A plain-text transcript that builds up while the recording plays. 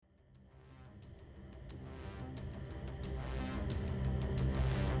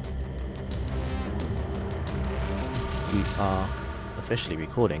We are officially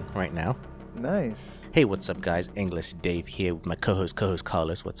recording right now. Nice. Hey, what's up, guys? English Dave here with my co-host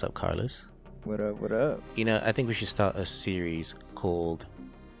Carlos. What's up, Carlos? What up? What up? You know, I think we should start a series called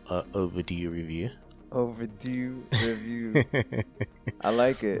Overdue Review. Overdue review. I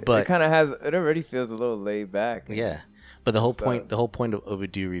like it. But it kind of has. It already feels a little laid back. Yeah, but the whole point of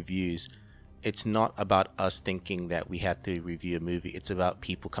Overdue Reviews, it's not about us thinking that we have to review a movie. It's about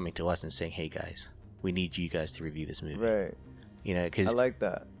people coming to us and saying, "Hey, guys, we need you guys to review this movie." Right. You know, because I like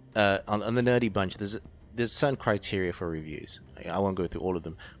that. On the Nerdy Bunch, there's certain criteria for reviews. I won't go through all of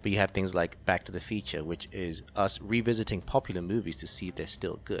them, but you have things like Back to the Future, which is us revisiting popular movies to see if they're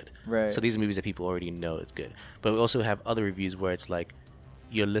still good. Right. So these are movies that people already know is good. But we also have other reviews where it's like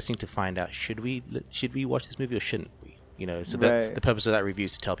you're listening to find out should we watch this movie or shouldn't we? You know, so Right. the purpose of that review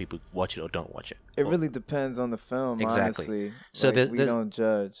is to tell people watch it or don't watch it. It really depends on the film. Exactly. Honestly. So we don't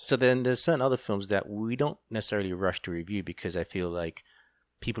judge. So then there's certain other films that we don't necessarily rush to review because I feel like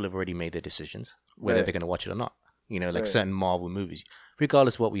people have already made their decisions whether Right. they're going to watch it or not. You know, like Right. certain Marvel movies,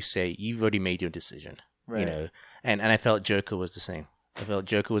 regardless of what we say, you've already made your decision. Right. You know, and I felt Joker was the same. I felt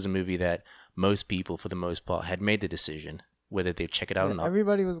Joker was a movie that most people, for the most part, had made the decision whether they'd check it out or not.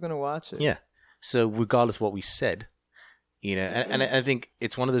 Everybody was gonna watch it. Yeah. So regardless of what we said, you know, and I think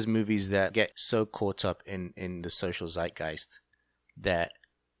it's one of those movies that get so caught up in the social zeitgeist that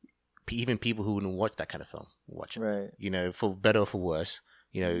even people who wouldn't watch that kind of film watch it. Right. You know, for better or for worse.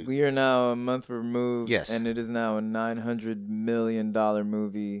 You know, We are now a month removed. Yes. And it is now a $900 million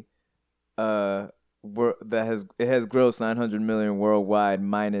movie. It has grossed $900 million worldwide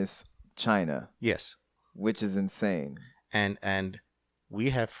minus China, yes. which is insane. And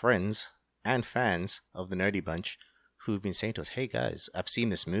we have friends and fans of the Nerdy Bunch who've been saying to us, "Hey guys, I've seen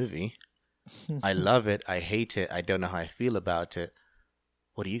this movie. I love it. I hate it. I don't know how I feel about it.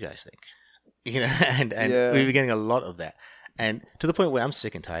 What do you guys think?" You know, and Yeah. we've been getting a lot of that. And to the point where I'm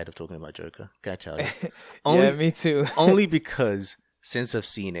sick and tired of talking about Joker. Can I tell you? Yeah, me too. Only because since I've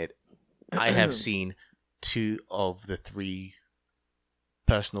seen it, I have seen 2 of the 3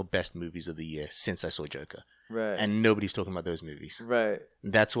 personal best movies of the year since I saw Joker. Right. And nobody's talking about those movies. Right.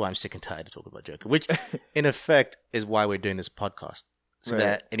 That's why I'm sick and tired of talking about Joker, which in effect is why we're doing this podcast. So Right.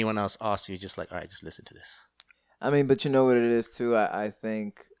 that anyone else asks you, just like, all right, just listen to this. I mean, but you know what it is too? I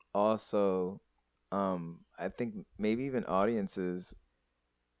think also, I think maybe even audiences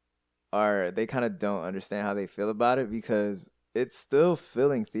they kind of don't understand how they feel about it because it's still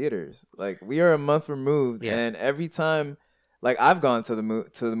filling theaters. Like we are a month removed, Yeah. and every time, like I've gone to the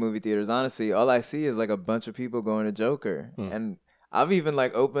movie theaters. Honestly, all I see is like a bunch of people going to Joker, and I've even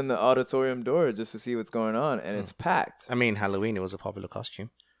like opened the auditorium door just to see what's going on, and it's packed. I mean, Halloween, it was a popular costume.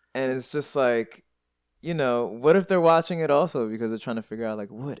 And it's just like, you know, what if they're watching it also because they're trying to figure out like,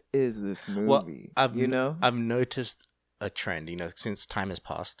 what is this movie? Well, I've noticed a trend, you know, since time has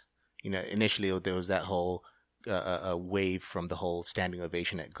passed. You know, initially there was that whole a wave from the whole standing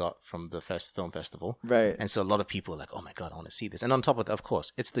ovation it got from the film festival. Right. And so a lot of people are like, oh my God, I want to see this. And on top of that, of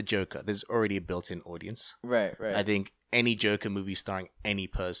course, it's the Joker. There's already a built-in audience. Right. I think any Joker movie starring any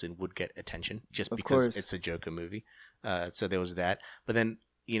person would get attention just Of because course. it's a Joker movie. So there was that. But then,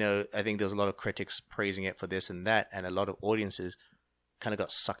 you know, I think there was a lot of critics praising it for this and that. And a lot of audiences kind of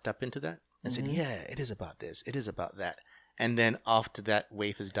got sucked up into that and said, yeah, it is about this. It is about that. And then after that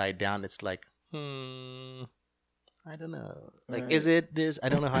wave has died down, it's like, I don't know. Like, Right. Is it this? I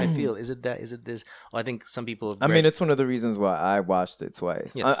don't know how I feel. Is it that? Is it this? Or I think some people have I mean, it's one of the reasons why I watched it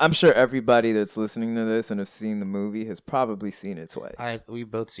twice. Yes. I'm sure everybody that's listening to this and has seen the movie has probably seen it twice.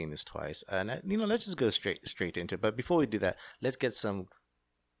 We've both seen this twice. And, you know, let's just go straight into it. But before we do that, let's get some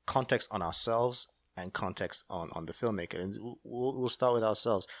context on ourselves and context on the filmmaker. And we'll start with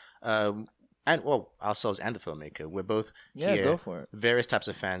ourselves. Ourselves and the filmmaker. We're both here, go for it. various types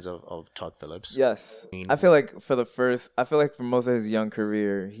of fans of Todd Phillips. Yes. I feel like for most of his young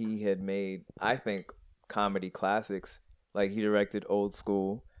career, he had made, I think, comedy classics. Like he directed Old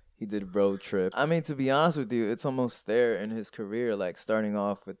School. He did Road Trip. I mean, to be honest with you, it's almost there in his career, like starting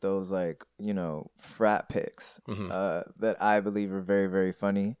off with those like, you know, frat pics that I believe are very, very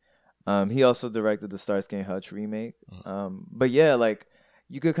funny. He also directed the Starsky and Hutch remake. But yeah, like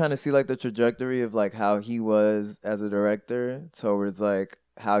you could kind of see like the trajectory of like how he was as a director towards like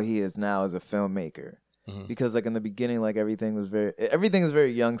how he is now as a filmmaker. Because like in the beginning, like everything is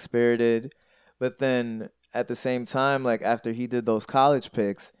very young spirited, but then at the same time, like after he did those college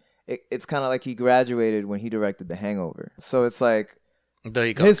picks, it's kind of like he graduated when he directed The Hangover. So it's like There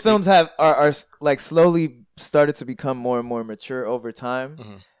you go. his films are like slowly started to become more and more mature over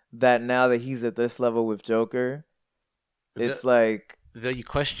time. That now that he's at this level with Joker, it's like Though you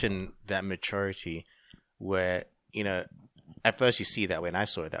question that maturity, where you know, at first you see it that way, and I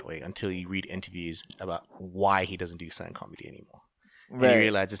saw it that way until you read interviews about why he doesn't do stand comedy anymore. And you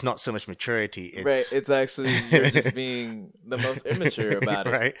realize it's not so much maturity. It's actually you're just being the most immature about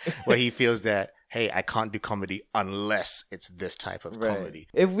it. Right? Where he feels that, hey, I can't do comedy unless it's this type of comedy.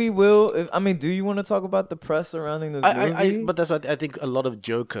 If we will, do you want to talk about the press surrounding this movie? But that's what I think a lot of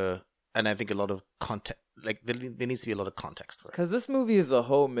Joker, and I think a lot of context, like there needs to be a lot of context for it. Because this movie is a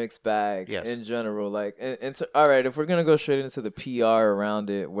whole mixed bag in general. Like, all right, if we're going to go straight into the PR around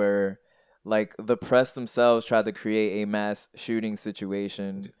it, where like the press themselves tried to create a mass shooting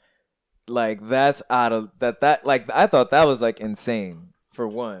situation, like that's out of that like I thought that was like insane for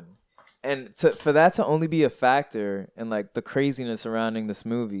one, and for that to only be a factor in like the craziness surrounding this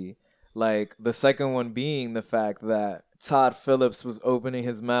movie, like the second one being the fact that Todd Phillips was opening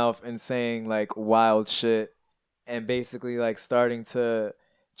his mouth and saying like wild shit and basically like starting to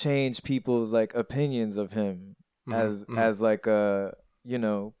change people's like opinions of him as like a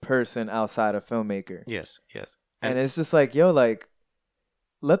person outside a filmmaker. Yes. And it's just like, yo, like,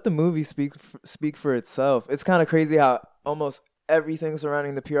 let the movie speak for itself. It's kind of crazy how almost everything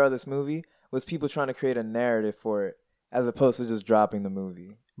surrounding the PR of this movie was people trying to create a narrative for it, as opposed to just dropping the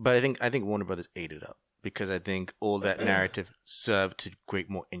movie. But I think Warner Brothers ate it up, because I think all that narrative served to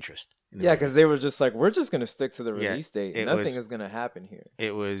create more interest. Yeah, because they were just like, we're just going to stick to the release date. Nothing is going to happen here.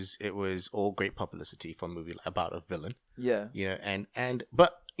 It was all great publicity for a movie about a villain. Yeah.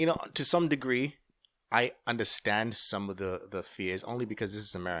 But to some degree, I understand some of the fears, only because this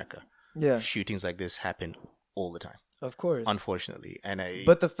is America. Yeah. Shootings like this happen all the time. Of course. Unfortunately.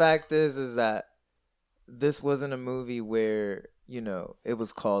 But the fact is that this wasn't a movie where, it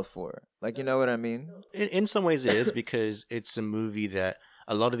was called for. Like, you know what I mean? In some ways it is, because it's a movie that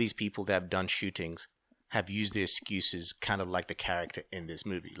a lot of these people that have done shootings have used their excuses kind of like the character in this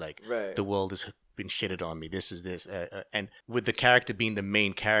movie. Like, the world has been shitted on me. This is this. And with the character being the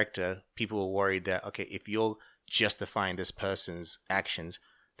main character, people were worried that, okay, if you're justifying this person's actions,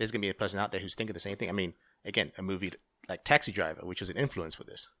 there's going to be a person out there who's thinking the same thing. I mean, again, a movie like Taxi Driver, which was an influence for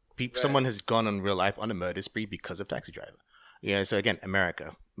this. Someone has gone on real life on a murder spree because of Taxi Driver. So again,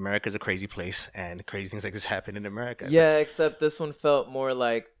 America's a crazy place, and crazy things like this happen in America. Yeah, except this one felt more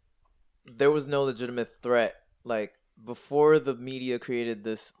like there was no legitimate threat. Like, before the media created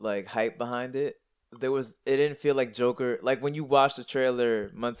this like hype behind it, it didn't feel like Joker. Like, when you watched the trailer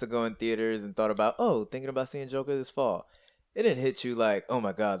months ago in theaters and thought about, thinking about seeing Joker this fall, it didn't hit you like, oh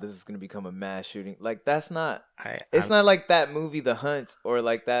my God, this is going to become a mass shooting. Like, that's not, it's not like that movie, The Hunt, or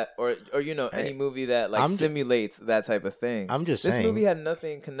like that, or any movie that like simulates that type of thing. I'm just saying. This movie had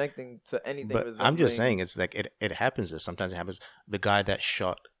nothing connecting to anything. But I'm just saying, it's like, it happens. Sometimes it happens. The guy that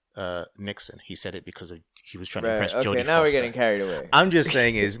shot Nixon, he said it because he was trying to impress Jodie Foster. Now we're getting carried away. I'm just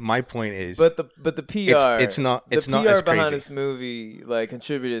saying my point is, but the PR, it's not PR as crazy. behind this movie like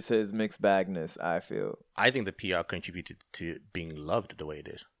contributed to his mixed bagness. I think the PR contributed to being loved the way it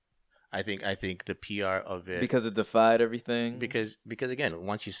is. I think the PR of it, because it defied everything. Because again,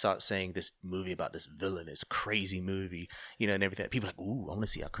 once you start saying this movie about this villain, this crazy movie, and everything, people are like, ooh, I want to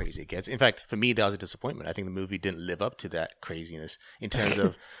see how crazy it gets. In fact, for me, that was a disappointment. I think the movie didn't live up to that craziness in terms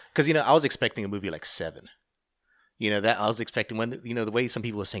of, because I was expecting a movie like Seven. That I was expecting when the way some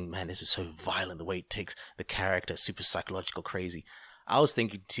people were saying, man, this is so violent, the way it takes the character super psychological crazy. I was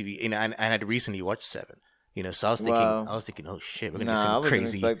thinking to be, and I had recently watched Seven. So I was thinking, oh shit, we're gonna see some crazy. I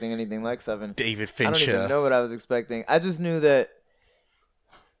wasn't expecting anything like Seven. David Fincher. I don't even know what I was expecting. I just knew that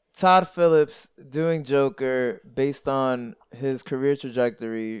Todd Phillips doing Joker, based on his career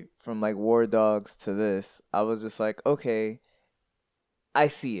trajectory from like War Dogs to this, I was just like, okay, I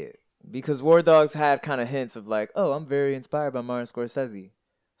see it, because War Dogs had kind of hints of like, oh, I'm very inspired by Martin Scorsese.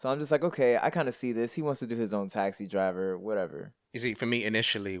 So I'm just like, okay, I kind of see this. He wants to do his own Taxi Driver, whatever. You see, for me,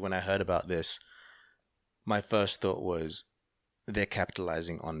 initially when I heard about this, my first thought was they're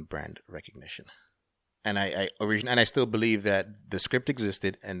capitalizing on brand recognition. And I still believe that the script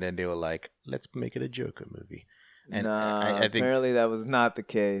existed, and then they were like, let's make it a Joker movie. And I think, apparently that was not the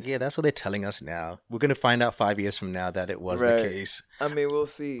case. Yeah, that's what they're telling us now. We're going to find out 5 years from now that it was the case. I mean, we'll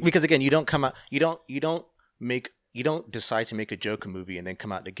see. Because again, you don't decide to make a Joker movie and then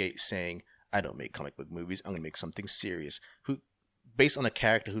come out the gate saying, I don't make comic book movies, I'm going to make something serious. Based on a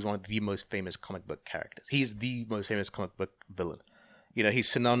character who's one of the most famous comic book characters. He's the most famous comic book villain. He's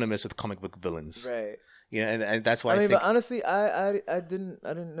synonymous with comic book villains. Right. And that's why I think... but honestly, I didn't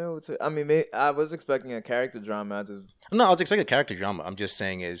know. I was expecting a character drama. No, I was expecting a character drama. I'm just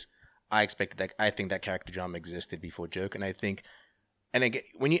saying I think that character drama existed before Joker, and I think and again,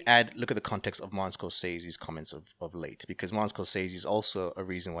 when you look at the context of Martin Scorsese's comments of late, because Martin Scorsese is also a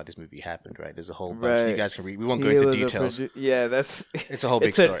reason why this movie happened, right? There's a whole bunch. You Right. guys can read. We won't go He into was details. Yeah, that's It's a whole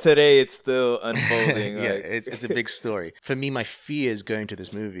big story. Today it's still unfolding. Yeah, like. it's a big story. For me, my fears going to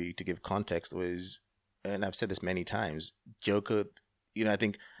this movie, to give context, was, and I've said this many times, Joker, I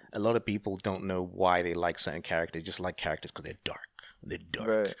think a lot of people don't know why they like certain characters, just like characters because they're dark. They're dark.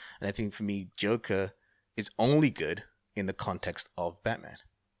 Right. And I think for me, Joker is only good in the context of Batman,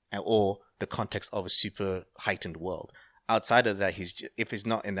 or the context of a super heightened world. Outside of that, if he's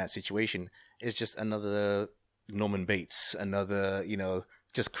not in that situation, it's just another Norman Bates, another,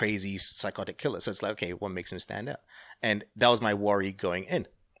 just crazy psychotic killer. So it's like, okay, what makes him stand out? And that was my worry going in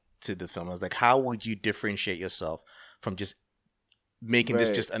to the film. I was like, how would you differentiate yourself from just making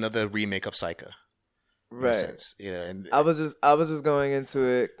this just another remake of Psycho? Right. Sense. And I was just going into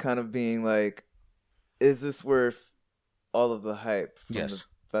it kind of being like, is this worth all of the hype from the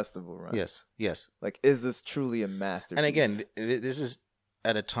festival run? Yes. Like, is this truly a masterpiece? And again, this is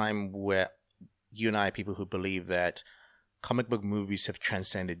at a time where you and I are people who believe that comic book movies have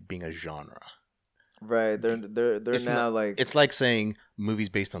transcended being a genre. Right. They're now like, it's like saying movies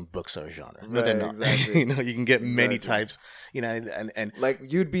based on books are a genre. No, right, they're not. Exactly. You can get many types. And like,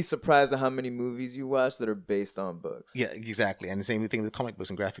 you'd be surprised at how many movies you watch that are based on books. Yeah, exactly. And the same thing with comic books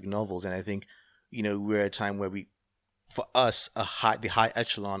and graphic novels. And I think we're at a time where for us, the high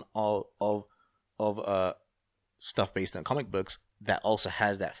echelon of stuff based on comic books that also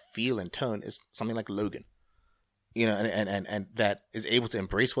has that feel and tone is something like Logan. And that is able to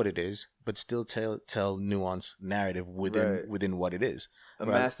embrace what it is, but still tell nuanced narrative within what it is. A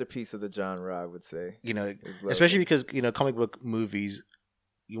masterpiece of the genre, I would say. Especially because comic book movies,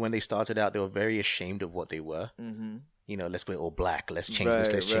 when they started out, they were very ashamed of what they were. Mm-hmm. Let's put it all black. Let's change this.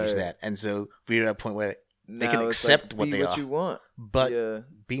 Let's change that. And so we're at a point where they can accept what they are. Be what you want. But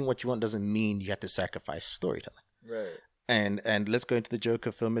being what you want doesn't mean you have to sacrifice storytelling. Right. And let's go into the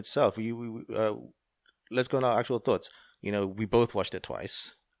Joker film itself. Let's go into our actual thoughts. We both watched it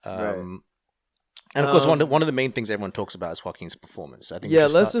twice. Right. And of course, one of the main things everyone talks about is Joaquin's performance. I think. Yeah,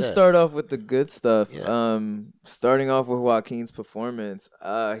 let's just start off with the good stuff. Yeah. Starting off with Joaquin's performance,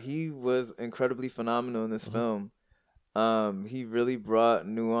 he was incredibly phenomenal in this film. He really brought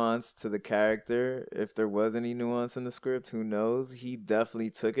nuance to the character. If there was any nuance in the script, who knows? He definitely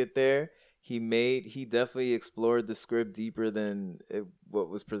took it there. He definitely explored the script deeper than what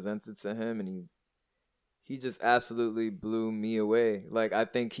was presented to him, and he just absolutely blew me away. Like, I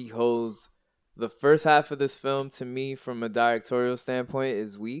think he holds the first half of this film, to me, from a directorial standpoint,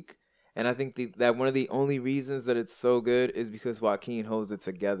 is weak. And I think that one of the only reasons that it's so good is because Joaquin holds it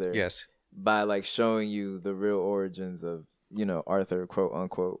together. Yes. By like showing you the real origins of, Arthur, quote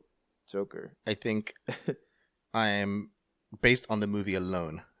unquote, Joker. I think I am based on the movie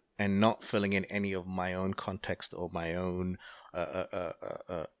alone and not filling in any of my own context or my own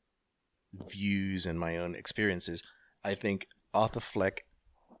views and my own experiences. I think Arthur Fleck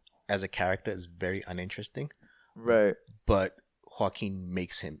as a character is very uninteresting. Right. But Joaquin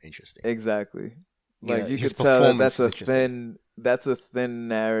makes him interesting. Exactly. Like, you could tell that's a thin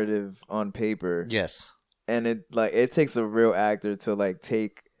narrative on paper. Yes. And it takes a real actor to like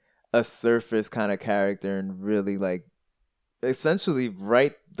take a surface kind of character and really like essentially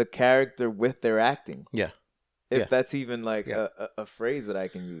write the character with their acting. Yeah. If that's even like a phrase that I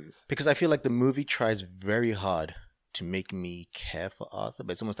can use. Because I feel like the movie tries very hard to make me care for Arthur,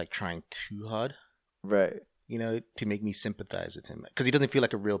 but it's almost like trying too hard. Right. To make me sympathize with him. Because he doesn't feel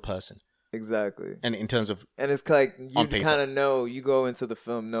like a real person. Exactly. And in terms of... And it's like, you kind of know, you go into the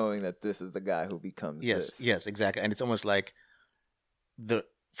film knowing that this is the guy who becomes this. Yes, exactly. And it's almost like,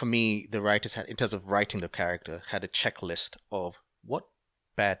 for me, the writers had, in terms of writing the character, had a checklist of what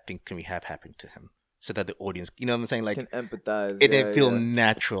bad thing can we have happen to him? So that the audience, you know what I'm saying? Like, can empathize. It didn't feel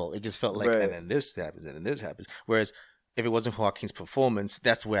natural. It just felt like, and then this happens, and then this happens. Whereas if it wasn't Joaquin's performance,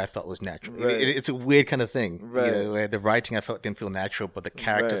 that's where I felt was natural. Right. It's a weird kind of thing. Right. Where the writing I felt didn't feel natural, but the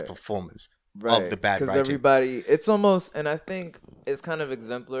character's performance of the bad writing. Because everybody, it's almost, and I think it's kind of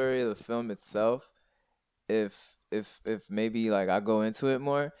exemplary of the film itself. If maybe like I go into it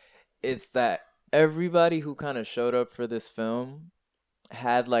more, it's that everybody who kind of showed up for this film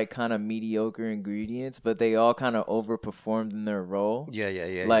had like kind of mediocre ingredients, but they all kind of overperformed in their role.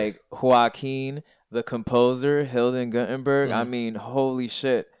 Yeah. Like Joaquin, the composer, Hilden Guttenberg. I mean, holy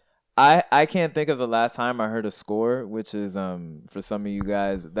shit. I can't think of the last time I heard a score, which is for some of you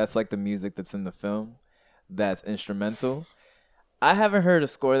guys, that's like the music that's in the film that's instrumental. I haven't heard a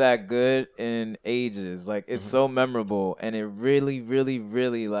score that good in ages. Like, it's so memorable, and it really, really,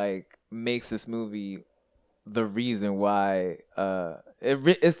 really like makes this movie the reason why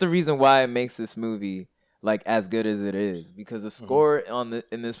it's the reason why it makes this movie like as good as it is, because the score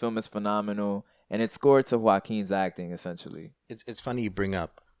in this film is phenomenal, and it's scored to Joaquin's acting essentially. It's funny you bring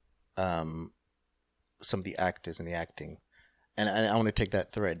up some of the actors and the acting, and I want to take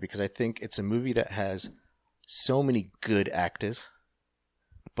that thread because I think it's a movie that has so many good actors,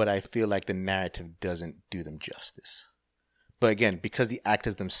 but I feel like the narrative doesn't do them justice. But again, because the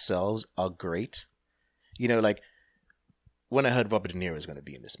actors themselves are great, you know, like when I heard Robert De Niro is going to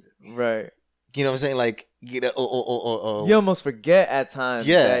be in this movie, Right. You know what I'm saying? Like, you know, or you almost forget at times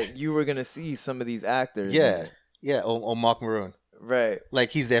Yeah. that you were gonna see some of these actors. yeah, yeah, or Mark Maron. Right.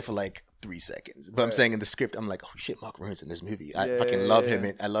 Like he's there for like 3 seconds, but I'm Right. saying in the script, I'm like, oh shit, Mark Maron's in this movie. I Yeah, fucking love yeah, him.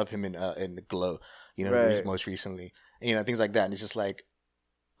 yeah. I love him in The Glow. You know, Right. most recently, you know, things like that, and it's just like,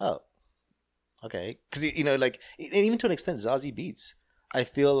 oh, okay, because you know, like, and even to an extent, Zazie Beetz. I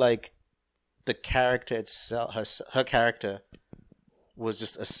feel like the character itself, her character, was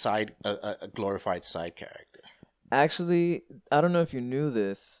just a glorified side character. Actually, I don't know if you knew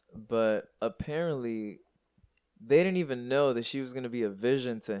this, but apparently they didn't even know that she was going to be a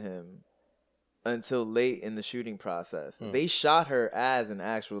vision to him until late in the shooting process. They shot her as an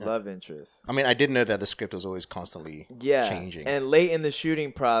actual love interest. I mean, I did know that the script was always constantly changing. And late in the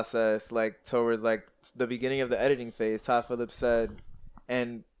shooting process, like towards like the beginning of the editing phase, Todd Phillips said,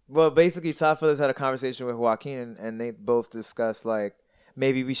 and well, basically Todd Phillips had a conversation with Joaquin, and they both discussed like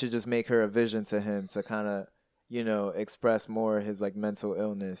maybe we should just make her a vision to him to kind of, you know, express more his like mental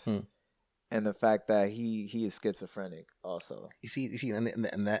illness and the fact that he is schizophrenic also. You see, and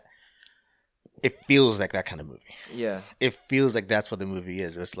that it feels like that kind of movie. Yeah. It feels like that's what the movie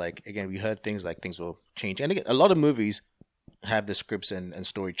is. It's like, again, we heard things like things will change, and again, a lot of movies have the scripts and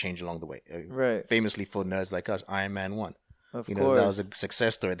story change along the way. Right. Famously for nerds like us, Iron Man 1. Of You course. know, that was a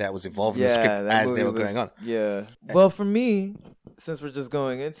success story that was evolving the Yeah, script that as they were movie going on. Yeah. Well, for me, since we're just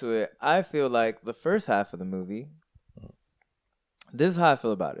going into it, I feel like the first half of the movie, this is how I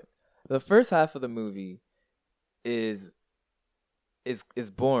feel about it. The first half of the movie is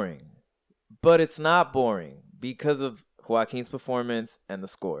boring, but it's not boring because of Joaquin's performance and the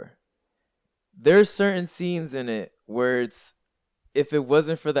score. There's certain scenes in it where it's, if it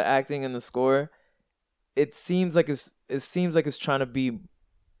wasn't for the acting and the score, it seems like it's trying to be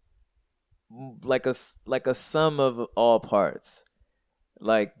like a sum of all parts.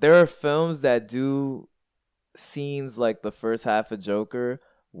 Like there are films that do scenes like the first half of Joker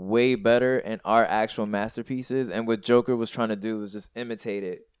way better and are actual masterpieces, and what Joker was trying to do was just imitate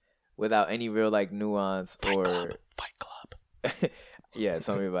it without any real like nuance Fight Club. Yeah,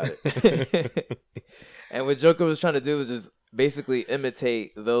 tell me about it. And what Joker was trying to do was just basically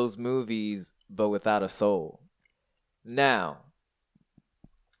imitate those movies, but without a soul. Now,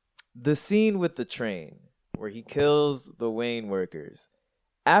 the scene with the train where he kills the Wayne workers.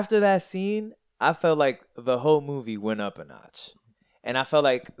 After that scene, I felt like the whole movie went up a notch. And I felt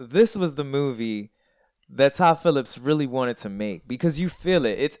like this was the movie that Todd Phillips really wanted to make, because you feel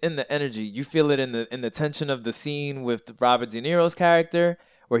it. It's in the energy. You feel it in the tension of the scene with Robert De Niro's character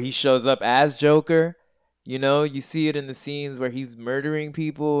where he shows up as Joker. You know, you see it in the scenes where he's murdering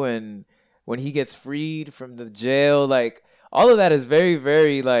people and when he gets freed from the jail. Like, all of that is very,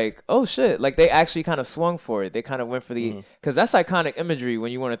 very like, oh shit. Like, they actually kind of swung for it. They kind of went for the, because that's iconic imagery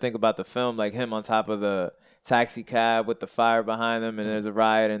when you want to think about the film, like him on top of the taxi cab with the fire behind him and there's a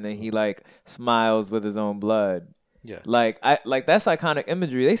riot and then he like smiles with his own blood. Yeah. Like, that's iconic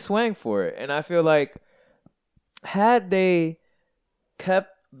imagery. They swang for it. And I feel like had they kept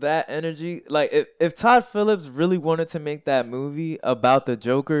that energy, like if Todd Phillips really wanted to make that movie about the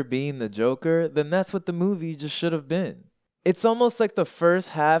Joker being the Joker, then that's what the movie just should have been. It's almost like the first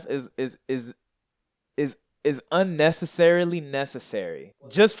half is unnecessarily necessary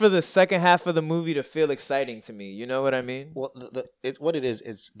just for the second half of the movie to feel exciting to me. You know what I mean? Well, what it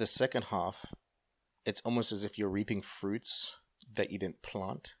is the second half. It's almost as if you're reaping fruits that you didn't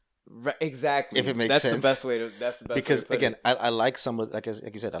plant. Right, exactly. If it makes that's sense. The best way to. That's the best. Because way to put again, it. I like some of, like you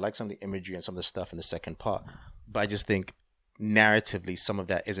said, I like some of the imagery and some of the stuff in the second part, but I just think narratively some of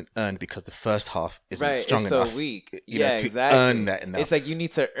that isn't earned because the first half isn't strong it's enough. So weak. To Exactly. earn that enough. It's like you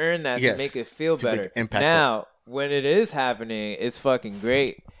need to earn that Yes, to make it feel to make better. it impactful. Now, when it is happening, it's fucking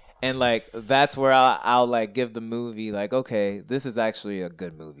great. And like that's where I'll like give the movie like, okay, this is actually a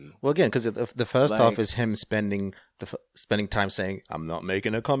good movie. Well, again, because the first Like- half is him spending time saying, "I'm not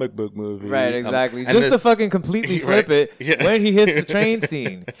making a comic book movie." Right, exactly. and Just this- to fucking completely flip Right, it yeah. when he hits the train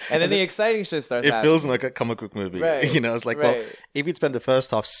scene, and then the exciting shit starts. It happening. feels like a comic book movie. Right, You know, it's like, well, right. if you'd spent the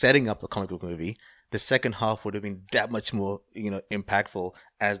first half setting up a comic book movie, the second half would have been that much more, impactful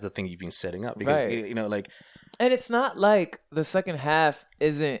as the thing you've been setting up. Because, Right. like, And it's not like the second half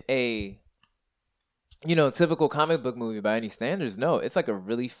isn't a, typical comic book movie by any standards. No, it's like a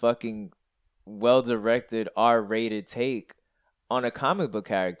really fucking well-directed R-rated take on a comic book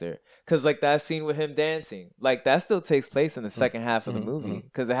character. Because, like, that scene with him dancing, like, that still takes place in the second half of the movie.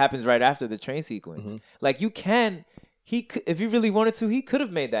 Because it happens right after the train sequence. Like, he could, if he really wanted to, he could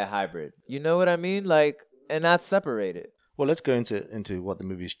have made that hybrid. You know what I mean? Like, and not separate it. Well, let's go into what the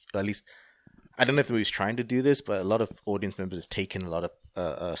movie's, at least, I don't know if the movie's trying to do this, but a lot of audience members have taken a lot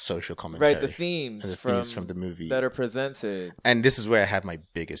of social commentary. Right, the themes from the movie that are presented. And this is where I have my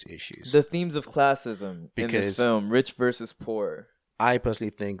biggest issues. The themes of classism in this film, rich versus poor. I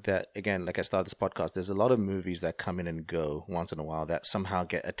personally think that, again, like I started this podcast, there's a lot of movies that come in and go once in a while that somehow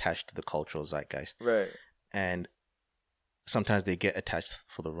get attached to the cultural zeitgeist. Right. And sometimes they get attached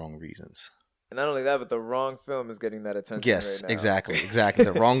for the wrong reasons. And not only that, but the wrong film is getting that attention yes, right now. exactly.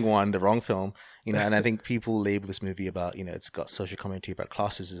 The wrong one, the wrong film. And I think people label this movie about, it's got social commentary about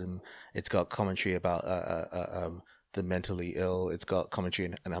classism. It's got commentary about the mentally ill. It's got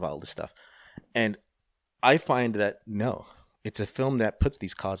commentary and about all this stuff. And I find that, no. It's a film that puts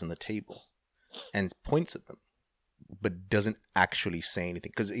these cards on the table and points at them, but doesn't actually say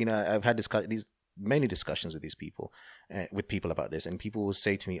anything. Because, I've had many discussions with these people, with people about this, and people will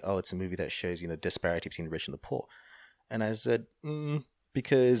say to me, oh, it's a movie that shows, disparity between the rich and the poor. And I said,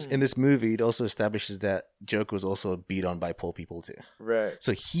 because in this movie, it also establishes that Joker was also beat on by poor people too. Right.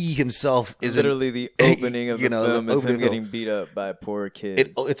 So he himself is literally the opening of the film is him getting beat up by poor kids.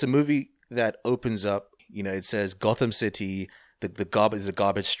 It's a movie that opens up. It says Gotham City, the garbage is a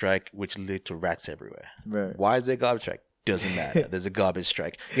garbage strike, which led to rats everywhere. Right. Why is there a garbage strike? Doesn't matter. There's a garbage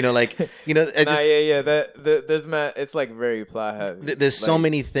strike. There's it's like very plot heavy. There's so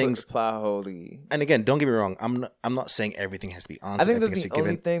many things plot holy. And again, don't get me wrong. I'm not saying everything has to be answered. I think that the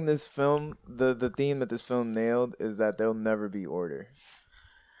only thing this film, the theme that this film nailed is that there'll never be order.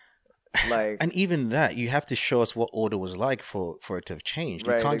 Like, and even that, you have to show us what order was like for it to have changed.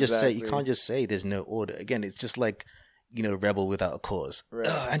 Right, you can't just say there's no order. Again, it's just like, rebel without a cause. Right.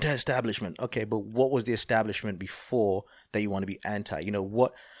 Anti-establishment. Okay, but what was the establishment before that you want to be anti?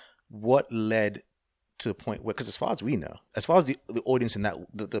 What led to the point where, because as far as we know, as far as the audience in that,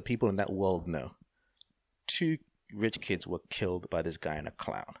 the people in that world know, 2 rich kids were killed by this guy and a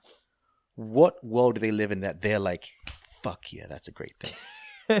clown. What world do they live in that they're like, fuck yeah, that's a great thing?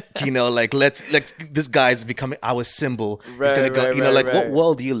 Let's this guy's becoming our symbol. He's gonna go. What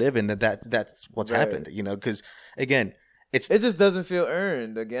world do you live in that's what's happened? Because again, it just doesn't feel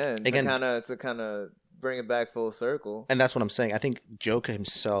earned again to kind of bring it back full circle. And that's what I'm saying. I think Joker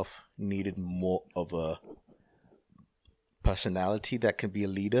himself needed more of a personality that can be a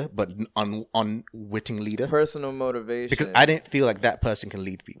leader, but unwitting leader. Personal motivation. Because I didn't feel like that person can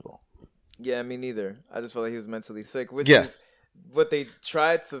lead people. Yeah, me neither. I just felt like he was mentally sick, which is what they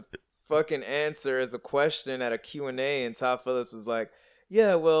tried to fucking answer as a question at a Q&A, and Todd Phillips was like,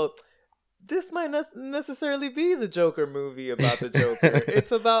 yeah, well, this might not necessarily be the Joker movie about the Joker.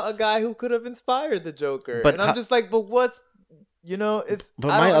 It's about a guy who could have inspired the Joker. But I'm just like, but what's, it's,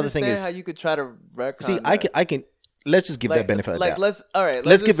 but I my don't other thing is how you could try to retcon see, that. I can, let's just give that benefit of doubt.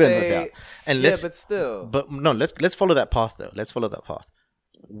 Let's give benefit of doubt. And but still. But no, let's follow that path though. Let's follow that path.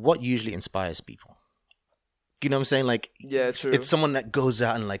 What usually inspires people? You know what I'm saying? Like, yeah, true. It's someone that goes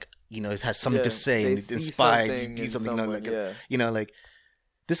out and has something to say and inspire you, do something.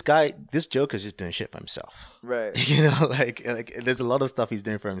 This Joker's just doing shit for himself. Right. Like there's a lot of stuff he's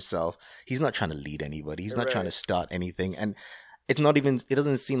doing for himself. He's not trying to lead anybody. He's not trying to start anything. And it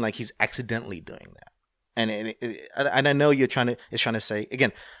doesn't seem like he's accidentally doing that. And I know it's trying to say,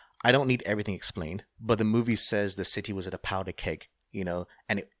 again, I don't need everything explained, but the movie says the city was at a powder keg,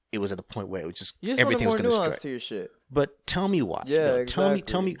 and it was at the point where it was just everything was going to nuance to your shit. But tell me why. Yeah, exactly.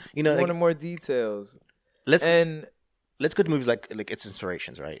 Tell me. You wanted more details. Let's go to movies like its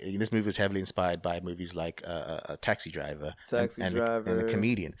inspirations, right? This movie was heavily inspired by movies like a Taxi Driver, and The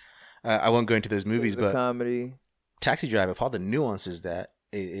Comedian. I won't go into those movies, but comedy. Taxi Driver. Part of the nuances that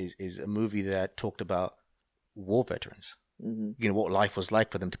is a movie that talked about war veterans. Mm-hmm. What life was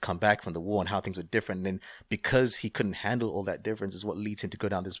like for them to come back from the war and how things were different. And then because he couldn't handle all that difference is what leads him to go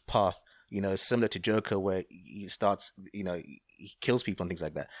down this path, similar to Joker, where he starts, he kills people and things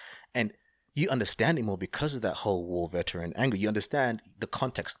like that. And you understand it more because of that whole war veteran angle. You understand the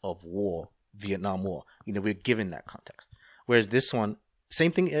context of war, Vietnam War. We're given that context. Whereas this one,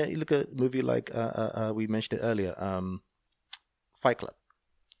 same thing. You look at a movie like we mentioned it earlier, Fight Club,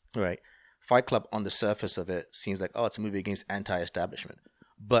 right? Fight Club, on the surface of it, seems like, it's a movie against anti-establishment.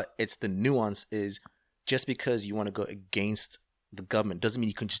 But it's the nuance is just because you want to go against the government doesn't mean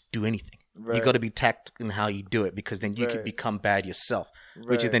you can just do anything. Right. You got to be tact in how you do it, because then you Right. could become bad yourself.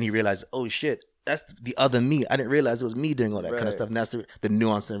 Which is Right. then he realized, oh shit, that's the other me. I didn't realize it was me doing all that kind of Right. stuff. And that's the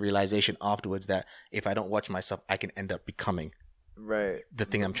nuance and realization afterwards, that if I don't watch myself, I can end up becoming Right. the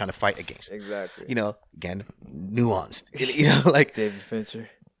thing I'm trying to fight against. Exactly. You know, again, nuanced. You know, like David Fincher.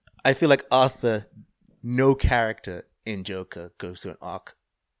 I feel like Arthur, no character in Joker goes through an arc,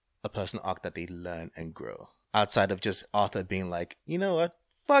 a personal arc that they learn and grow. Outside of just Arthur being like, you know what,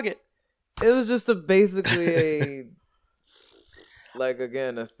 fuck it. It was just basically a like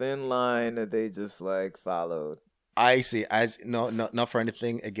again a thin line that they just like followed. I see. As not for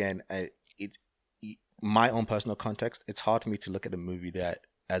anything. Again, it's my own personal context. It's hard for me to look at a movie that,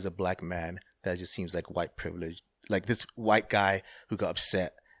 as a black man, that just seems like white privilege. Like this white guy who got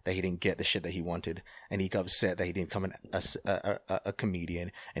upset that he didn't get the shit that he wanted, and he got upset that he didn't become a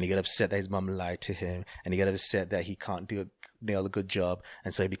comedian, and he got upset that his mom lied to him, and he got upset that he can't nail a good job,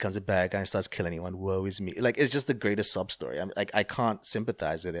 and so he becomes a bad guy and starts killing anyone. Woe is me. Like, it's just the greatest sub story. I'm like, I can't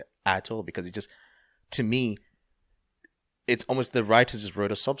sympathize with it at all, because it just, to me, it's almost the writers just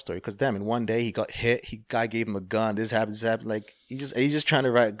wrote a sub story. Because damn, in one day he got hit, guy gave him a gun, this happened. Like, he's just trying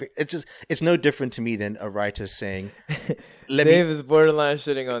to write. It's no different to me than a writer saying, Dave is borderline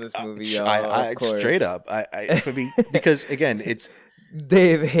shitting on this movie, y'all. I of course. straight up. I for me, because again, it's,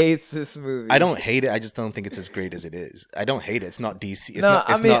 Dave hates this movie. I don't hate it. I just don't think it's as great as it is. I don't hate it. It's not DC. It's no, not.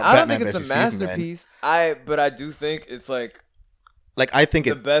 It's I mean, not I don't Batman think it's a versus masterpiece. Superman. But I do think it's like I think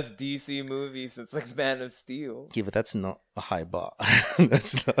the best DC movie since like Man of Steel. Yeah, but that's not a high bar.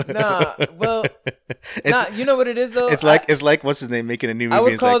 That's not. Nah, well, you know what it is though. It's like what's his name making a new movie.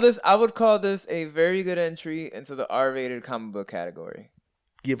 I would call this a very good entry into the R-rated comic book category.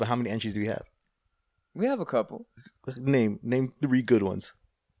 Yeah, but how many entries do we have? We have a couple. Name 3 good ones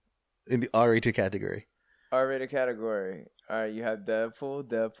in the R-rated category. R-rated category. All right, you have Deadpool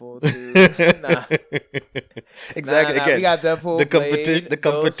 2. Nah. Exactly. Nah, Again, we got Deadpool, the Blade,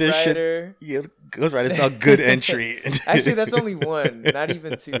 competition. Ghost Rider. Yeah, Ghost Rider's not a good entry. Actually, that's only 1, not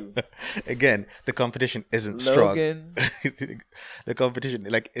even 2. Again, the competition isn't strong. Logan. The competition,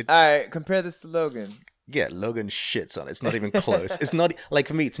 like, it's... All right, compare this to Logan. Yeah, Logan shits on it. It's not even close. It's not, like,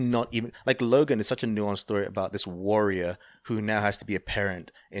 for me, it's not even, like, Logan is such a nuanced story about this warrior who now has to be a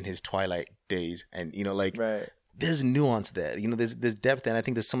parent in his twilight days. And, you know, like, right. There's nuance there. You know, there's depth, and I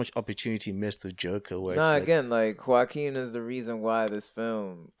think there's so much opportunity missed with Joker. Where it's again, like, Joaquin is the reason why this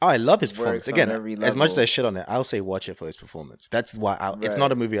film. Oh, I love his performance. Again, as much as I level. shit on it, I'll say watch it for his performance. That's why it's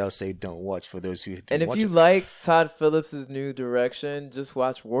not a movie I'll say don't watch for those who didn't And if watch you it. like Todd Phillips' new direction, just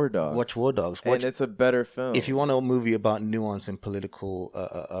watch War Dogs. Watch War Dogs. And it's a better film. If you want a movie about nuance and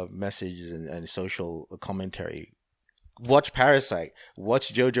political messages and social commentary, watch Parasite.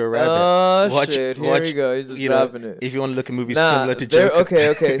 Watch Jojo Rabbit. Oh, shit. Here we go. He's just dropping it. If you want to look at movies similar to Joker.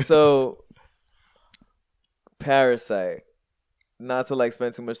 Okay. So, Parasite. Not to, like,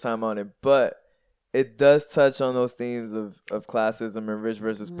 spend too much time on it, but it does touch on those themes of classism and rich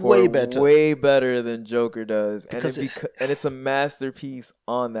versus poor way better than Joker does. And it's a masterpiece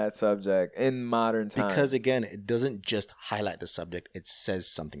on that subject in modern times. Because, again, it doesn't just highlight the subject, it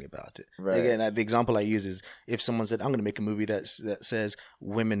says something about it. Right. Again, the example I use is if someone said, I'm going to make a movie that says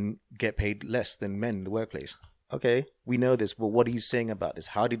women get paid less than men in the workplace. Okay, we know this, but what are you saying about this?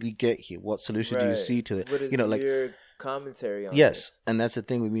 How did we get here? What solution do you see to it? What is your commentary on this? And that's the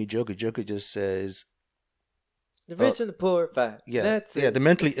thing with me, Joker. Joker just says the rich and the poor fight. Yeah, that's it. It. The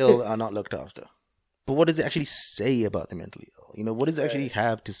mentally ill are not looked after. But what does it actually say about the mentally ill? You know, what does it actually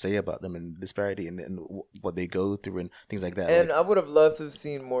have to say about them and disparity and what they go through and things like that? And I would have loved to have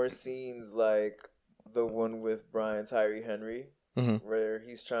seen more scenes like the one with Brian Tyree Henry, where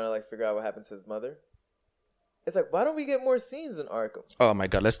he's trying to like figure out what happened to his mother. It's like, why don't we get more scenes in Arkham? Oh my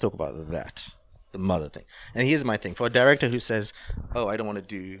God, let's talk about that. The mother thing. And here's my thing. For a director who says, oh, I don't want to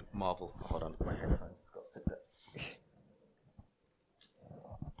do Marvel. Hold on, my headphones just got picked up.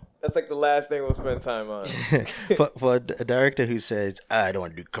 That's like the last thing we'll spend time on. for a director who says, I don't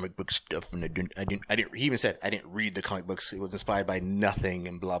want to do comic book stuff, and he even said, I didn't read the comic books. It was inspired by nothing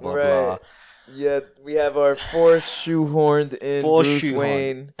and blah, blah, blah. Yeah, we have our fourth shoehorned in Bruce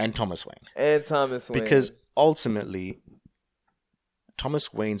Wayne. And Thomas Wayne. And Thomas Wayne. Because ultimately,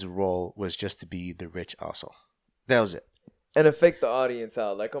 Thomas Wayne's role was just to be the rich arsehole. That was it. And to fake the audience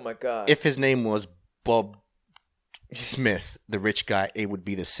out. Like, oh my God. If his name was Bob Smith, the rich guy, it would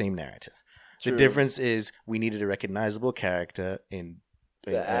be the same narrative. True. The difference is we needed a recognizable character to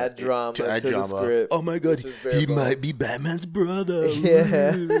add drama to the script. Oh my God, he might be Batman's brother.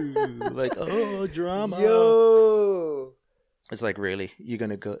 Yeah. Like, oh, drama. Yo. It's like, really? You're going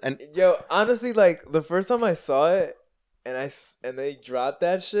to go? And yo, honestly, like, the first time I saw it and they dropped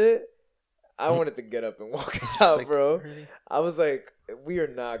that shit, I wanted to get up and walk Just out, like, bro. really? I was like, we are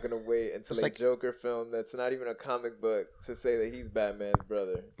not gonna wait until It's a like- Joker film that's not even a comic book to say that he's Batman's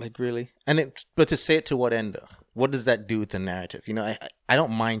brother. Like, really? And but to say it to what end, though? What does that do with the narrative? You know, I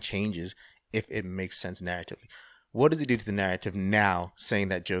don't mind changes if it makes sense narratively. What does it do to the narrative now, saying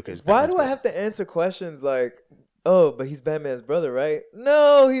that Joker is Why Batman's do I brother? have to answer questions like, oh, but he's Batman's brother, right?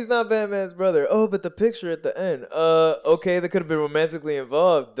 No, he's not Batman's brother. Oh, but the picture at the end. Okay, they could have been romantically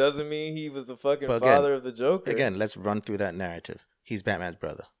involved. Doesn't mean he was the fucking But again- father of the Joker. Again, let's run through that narrative. He's Batman's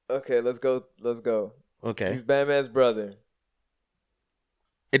brother. Okay, let's go. Okay. He's Batman's brother.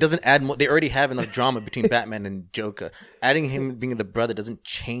 It doesn't add more. They already have enough drama between Batman and Joker. Adding him being the brother doesn't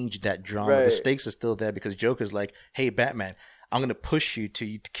change that drama. The Right. stakes are still there because Joker's like, hey, Batman, I'm going to push you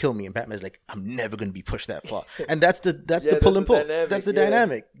to kill me. And Batman's like, I'm never going to be pushed that far. And that's the Yeah, pull and that's the pull. dynamic, That's the yeah.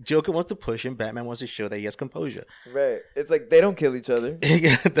 dynamic. Joker wants to push him. Batman wants to show that he has composure. Right. It's like they don't kill each other.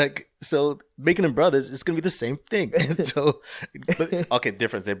 Yeah, so making them brothers, it's going to be the same thing. So, okay,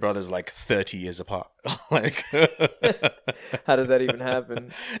 difference. Their brothers like 30 years apart. Like, How does that even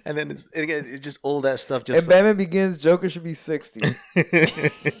happen? and then it's just all that stuff. Just And Batman Begins, Joker should be 60.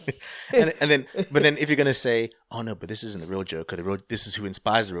 but then if you're gonna say, oh no, but this isn't the real Joker, this is who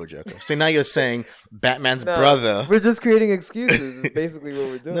inspires the real Joker. So now you're saying Batman's No, brother. We're just creating excuses. Is basically what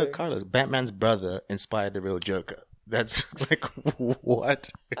we're doing. No, Carlos, Batman's brother inspired the real Joker. That's like what?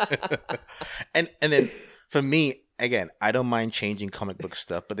 and then for me, again, I don't mind changing comic book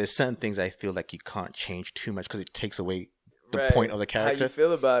stuff, but there's certain things I feel like you can't change too much because it takes away the Right. point of the character. How you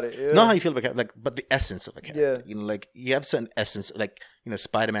feel about it? Yeah. Not how you feel about character, like, but the essence of a character. Yeah. You know, like you have certain essence, like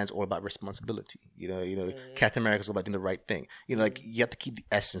Spider-Man's all about responsibility. Captain America's all about doing the right thing. Like you have to keep the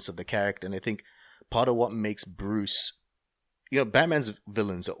essence of the character, and I think part of what makes Bruce, Batman's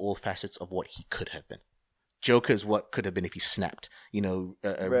villains are all facets of what he could have been. Joker's what could have been if he snapped.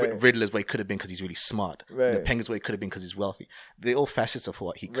 Right. Riddler's what he could have been because he's really smart. Right. Penguin's what he could have been because he's wealthy. They're all facets of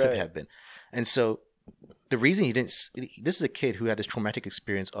what he could Right. have been, and so. The reason he didn't. This is a kid who had this traumatic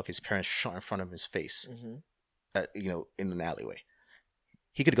experience of his parents shot in front of his face, in an alleyway.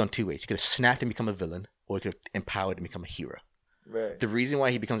 He could have gone two ways. He could have snapped and become a villain, or he could have empowered and become a hero. Right. The reason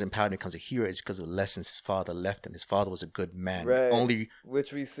why he becomes empowered and becomes a hero is because of the lessons his father left him. His father was a good man. Right.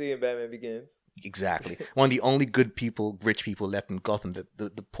 Which we see in Batman Begins. Exactly. One of the only good people, rich people left in Gotham.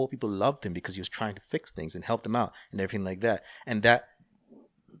 The poor people loved him because he was trying to fix things and help them out and everything like that. And that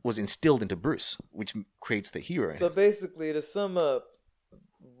was instilled into Bruce, which creates the hero. So basically, to sum up,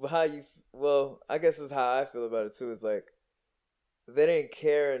 I guess is how I feel about it too. Is like they didn't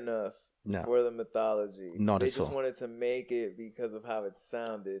care enough No. for the mythology. Not they at just all. wanted to make it because of how it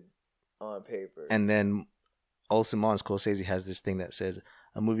sounded on paper. And then also Martin Scorsese has this thing that says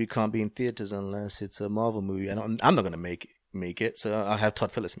a movie can't be in theaters unless it's a Marvel movie. And I'm not gonna make it, so I'll have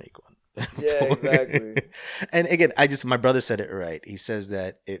Todd Phillips make one. Yeah, exactly. And again, my brother said it right. He says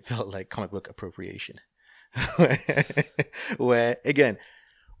that it felt like comic book appropriation. Where again,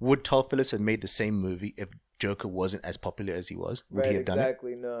 would Todd Phillips have made the same movie if Joker wasn't as popular as he was? Would he have done it?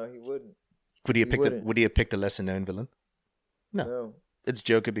 Exactly. No, he wouldn't. Would he have picked? wouldn't. Would he have picked a lesser known villain? No. No. It's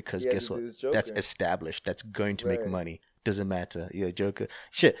Joker because He had guess to what? do his Joker. That's established. That's going to make Right. money. Doesn't matter. Joker.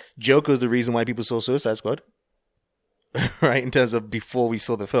 Shit. Joker's the reason why people saw Suicide Squad. Right? In terms of before we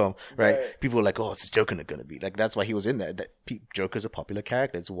saw the film, right? Right. People were like, oh, it's Joker not going to be. Like, that's why he was in there. Joker's a popular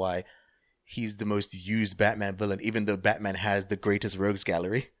character. It's why he's the most used Batman villain, even though Batman has the greatest rogues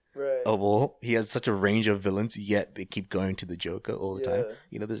gallery Right. of all. He has such a range of villains, yet they keep going to the Joker all the time.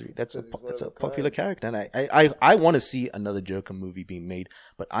 Yeah. That's a Because he's one that's of a a popular kind. character, and I want to see another Joker movie being made,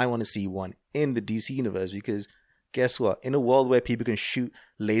 but I want to see one in the DC universe because guess what? In a world where people can shoot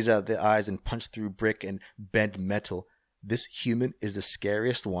laser out their eyes and punch through brick and bend metal, this human is the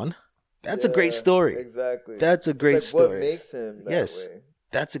scariest one. That's a great Yeah, story. Exactly. That's a great It's like, story. What makes him that Yes. way?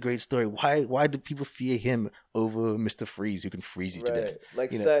 That's a great story. Why do people fear him over Mr. Freeze, who can freeze you to death? Right.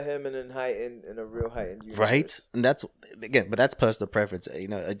 Like You know. set him in a real heightened universe. Right, and that's again, but that's personal preference.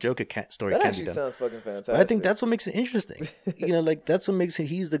 A Joker story That can actually be done. sounds fucking fantastic. But I think that's what makes it interesting. Like that's what makes it.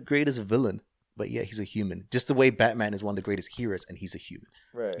 He's the greatest villain, but yeah, he's a human. Just the way Batman is one of the greatest heroes, and he's a human.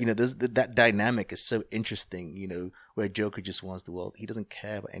 right. That dynamic is so interesting. Where Joker just wants the world. He doesn't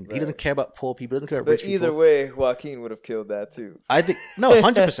care about, and he doesn't Right. care about poor people. He doesn't care about But rich either people. way, Joaquin would have killed that too. I think no,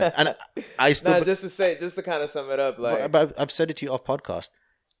 100%. And I still, Nah, just to kind of sum it up, like but I've said it to you off podcast.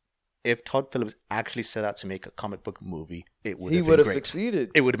 If Todd Phillips actually set out to make a comic book movie, it would he have would been have great.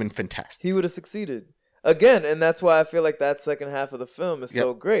 succeeded. It would have been fantastic. He would have succeeded again, and that's why I feel like that second half of the film is Yep.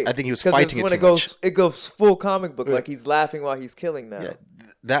 so great. I think he was 'Cause fighting it's it when too it goes, much. it goes full comic book, Right. like he's laughing while he's killing now. Yeah,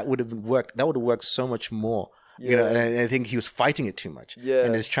 that would have worked. That would have worked so much more. You know, and I think he was fighting it too much. Yeah.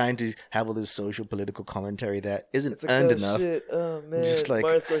 And is trying to have all this social political commentary that isn't It's like, earned oh, enough. shit. Oh, man. Just like,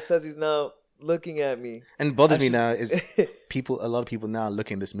 Martin Scorsese's now looking at me. and bothers me now is a lot of people now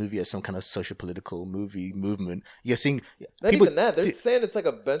looking at this movie as some kind of social political movement. You're seeing Not people, even that. They're saying it's like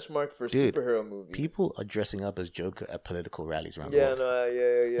a benchmark for dude, superhero movies. People are dressing up as Joker at political rallies around the Yeah, world. no,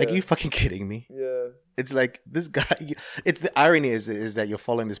 yeah. Like, are you fucking kidding me? Yeah. It's like this guy. It's the irony is that you're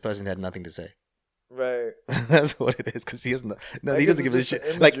following this person who had nothing to say. Right. That's what it is, because he doesn't. No, I he guess doesn't it's give a just shit.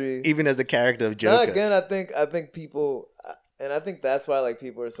 the Like, imagery. even as the character of Now Joker. again, I think people, and I think that's why like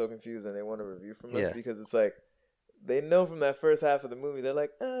people are so confused and they want to review from us, because it's like they know from that first half of the movie they're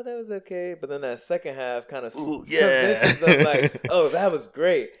like, oh, that was okay, but then that second half kind of convinces them like, oh, that was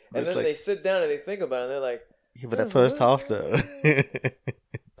great, and then they sit down and they think about it and they're like, yeah, but that first half though.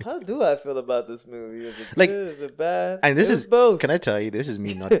 How do I feel about this movie? Is it like, good? Is it bad? And this is both. Can I tell you? This is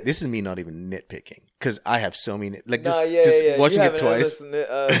me not. This is me not even nitpicking, because I have so many. Like, just watching it twice. Listen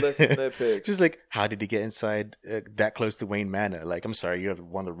nitpicks. Just like, how did he get inside that close to Wayne Manor? Like, I'm sorry, you're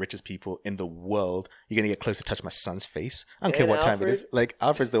one of the richest people in the world. You're gonna get close to touch my son's face? I don't care what time it is. Like,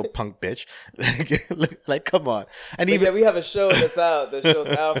 Alfred's the punk bitch. Like, come on. And but even we have a show that's out that shows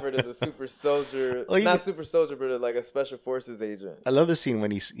Alfred as a super soldier, super soldier, but like a special forces agent. I love the scene when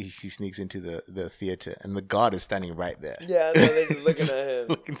he sneaks into the theater and the guard is standing right there. Yeah, I know, they're just looking at him.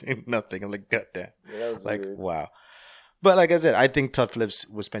 Looking at nothing. I'm like, God damn. Yeah, that was like, weird. Wow. But like I said, I think Todd Phillips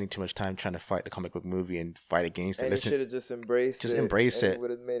was spending too much time trying to fight the comic book movie and fight against it. And he should have just embraced it. Just embrace it. It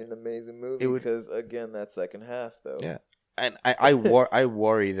would have made an amazing movie because, again, that second half, though. Yeah. And I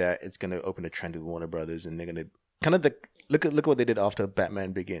worry that it's going to open a trend with Warner Brothers, and they're going to kind of look at what they did after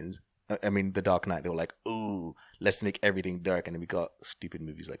Batman Begins. I mean, The Dark Knight. They were like, ooh, let's make everything dark. And then we got stupid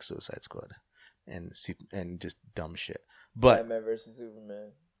movies like Suicide Squad and just dumb shit. But Batman versus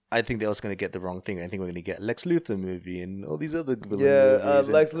Superman. I think they're also going to get the wrong thing. I think we're going to get Lex Luthor movie and all these other villain movies.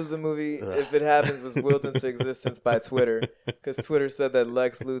 Lex Luthor movie, if it happens, was willed into existence by Twitter, because Twitter said that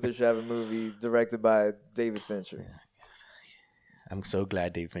Lex Luthor should have a movie directed by David Fincher. Yeah. I'm so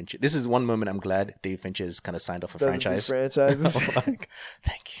glad Dave Fincher. This is one moment I'm glad Dave Fincher has kind of signed off a franchise. Franchises. Like,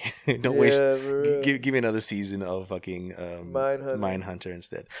 thank you. Don't waste. Give me another season of fucking Mindhunter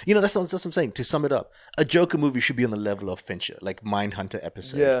instead. You know, that's what I'm saying. To sum it up, a Joker movie should be on the level of Fincher, like Mindhunter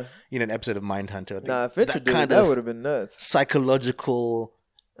episode. Yeah. You know, an episode of Mindhunter. Nah, Fincher did it. That would have been nuts. Psychological.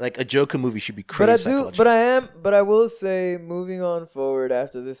 Like, a Joker movie should be crazy. But I will say, moving on forward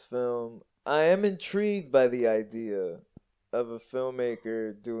after this film, I am intrigued by the idea of a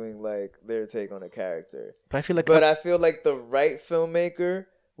filmmaker doing like their take on a character. But I feel like the right filmmaker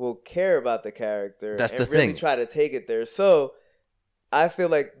will care about the character and really thing. Try to take it there. So I feel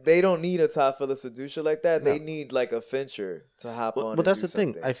like they don't need a Todd Phillips to do shit like that. No. They need like a Fincher to hop on. But that's the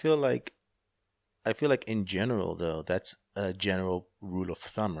thing. I feel like in general though, that's a general rule of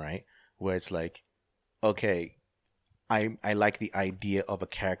thumb, right? Where it's like, okay, I like the idea of a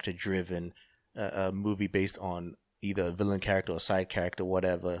character driven movie based on either a villain character or side character,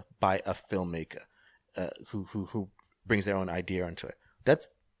 whatever, by a filmmaker who brings their own idea into it. That's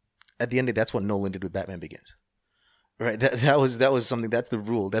at the end of it, that's what Nolan did with Batman Begins, right? That was something. That's the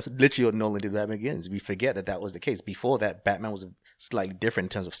rule. That's literally what Nolan did with Batman Begins. We forget that was the case. Before that, Batman was slightly different in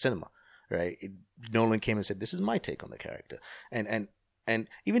terms of cinema, right? Nolan came and said, "This is my take on the character," and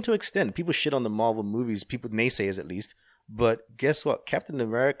even to an extent, people shit on the Marvel movies. People naysayers at least. But guess what? Captain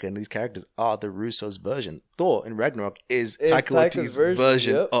America and these characters are the Russo's version. Thor in Ragnarok is Taika Waititi's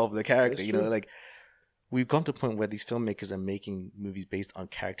version of the character. You know, like, we've come to a point where these filmmakers are making movies based on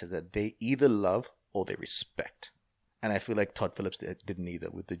characters that they either love or they respect. And I feel like Todd Phillips did neither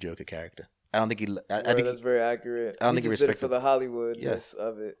with the Joker character. I don't think he. I think that's very accurate. I don't think he respected it for the Hollywoodness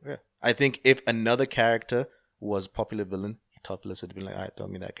of it. Yeah. I think if another character was a popular villain, Todd Phillips would have been like, all right, throw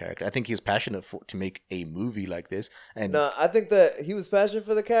me that character. I think he was passionate to make a movie like this. And no, I think that he was passionate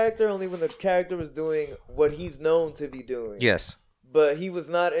for the character only when the character was doing what he's known to be doing. Yes. But he was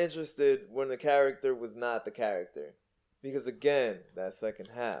not interested when the character was not the character. Because again, that second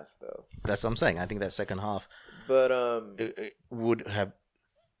half, though. That's what I'm saying. I think that second half it would have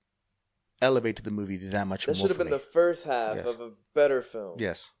elevated the movie that much more. That should have been the first half of a better film.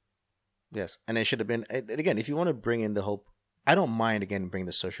 Yes. Yes. And it should have been, and again, if you want to bring in the whole, I don't mind, again, bringing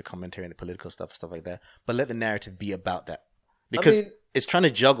the social commentary and the political stuff like that, but let the narrative be about that. Because it's trying to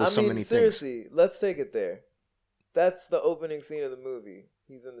juggle so many seriously, let's take it there. That's the opening scene of the movie.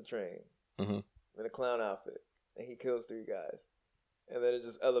 He's in the train in a clown outfit, and he kills 3 guys. And then it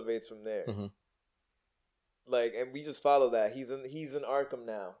just elevates from there. Mm-hmm. Like, and we just follow that. He's in Arkham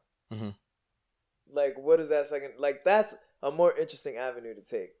now. Mm-hmm. Like, what is that second? Like, that's a more interesting avenue to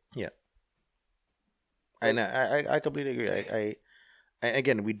take. Yeah. I know. I completely agree. And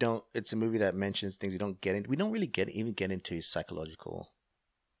again, we don't. It's a movie that mentions things we don't get into. We don't really even get into his psychological.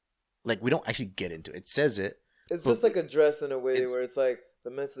 Like, we don't actually get into it. It says it. It's just like addressed in a way it's- where it's like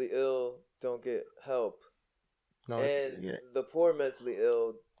the mentally ill don't get help, No, and yeah. the poor mentally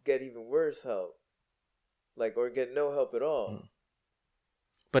ill get even worse help, like, or get no help at all. Mm.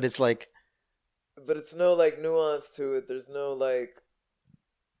 But it's like, But it's no like nuance to it. There's no like.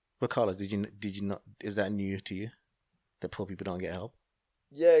 what Carlos, did you not? Is that new to you? That poor people don't get help?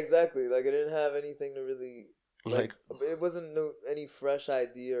 Yeah, exactly. Like, it didn't have anything to really Like, it wasn't any fresh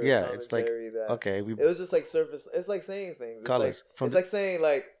idea or yeah, it's like, commentary that. okay, It was just like surface. It's like saying things. It's Carlos, like saying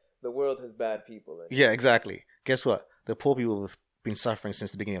like the world has bad people in it. yeah, exactly. Guess what? The poor people have been suffering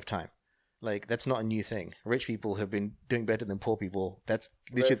since the beginning of time. Like, that's not a new thing. Rich people have been doing better than poor people. That's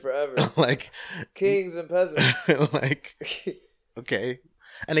Right, forever. like Kings and peasants. like, okay.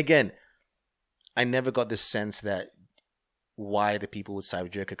 And again, I never got this sense that why the people would side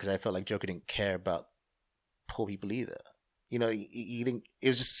with Joker, because I felt like Joker didn't care about poor people either. You know, he didn't. It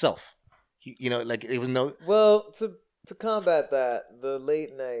was just self. Like, it was no. Well, to combat that, the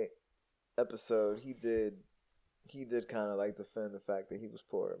late night episode, he did kind of like defend the fact that he was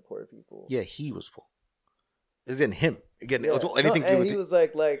poor and poor people. Yeah, he was poor. It was in him again. Yeah. It was anything to do with he it. was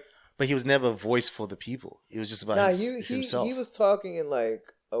like. But he was never a voice for the people. It was just about himself. He was talking in like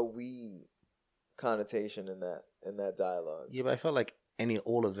a we connotation in that dialogue. Yeah, but I felt like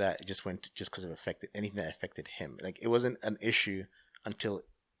all of that just went just because of anything that affected him. Like, it wasn't an issue until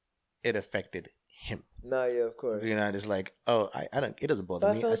it affected him. Nah, yeah, of course. You know, it's like, oh, I don't. It doesn't bother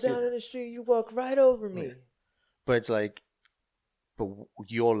if me. I fell down in the street, you walk right over me. Yeah. But it's like, but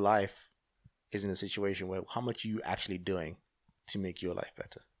your life is in a situation where how much are you actually doing to make your life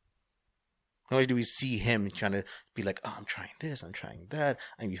better? How much do we see him trying to be like, oh, I'm trying this, I'm trying that,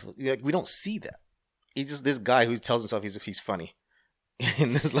 and like, we don't see that. He's just this guy who tells himself he's funny,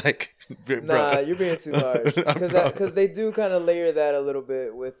 and it's like, bro, nah, you're being too harsh, because they do kind of layer that a little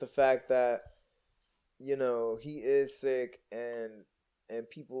bit with the fact that, you know, he is sick and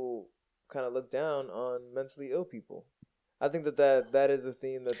people kind of look down on mentally ill people. I think that is a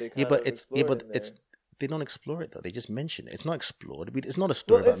theme that they kind of explored. They don't explore it though. They just mention it. It's not explored. It's not a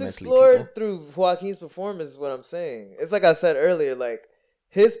story about mentally people. It's explored through Joaquin's performance. Is what I'm saying. It's like I said earlier. Like,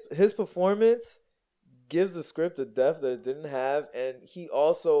 his performance gives the script a depth that it didn't have, and he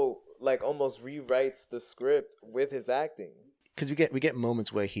also like almost rewrites the script with his acting. Because we get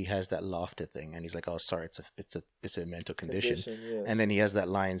moments where he has that laughter thing, and he's like, "Oh, sorry, it's a mental condition." Yeah. And then he has that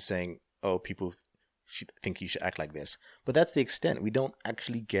line saying, "Oh, people should think you should act like this," but that's the extent. We don't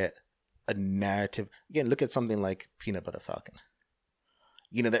actually get a narrative. Again, look at something like Peanut Butter Falcon.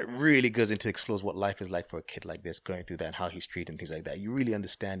 You know, that really goes into explores what life is like for a kid like this, going through that and how he's treated and things like that. You really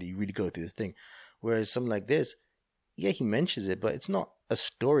understand it. You really go through this thing. Whereas something like this, yeah, he mentions it, but it's not a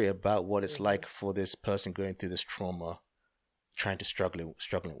story about what it's like for this person going through this trauma, trying to struggling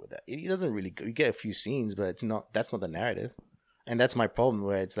with that. It doesn't really go. You get a few scenes, but that's not the narrative. And that's my problem,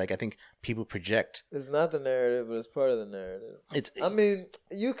 where it's like, I think people project. It's not the narrative, but it's part of the narrative. I mean,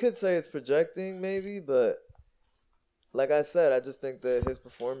 you could say it's projecting maybe, but like I said, I just think that his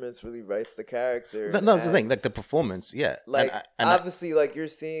performance really writes the character. No, that's the thing. Like, the performance, yeah. Like, obviously, like, you're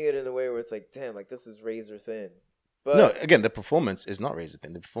seeing it in a way where it's like, damn, like, this is razor thin. But no, again, the performance is not razor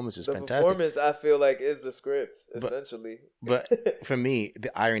thin. The performance is fantastic. The performance, I feel like, is the script, essentially. But for me,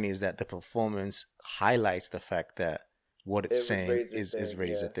 the irony is that the performance highlights the fact that what it's saying is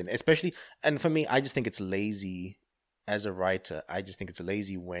razor thin. Especially, and for me, I just think it's lazy as a writer. I just think it's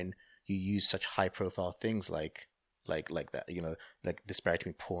lazy when you use such high profile things like that, you know, like disparity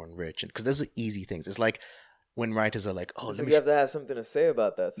between poor and rich, because those are easy things. It's like when writers are like, oh, so you have to have something to say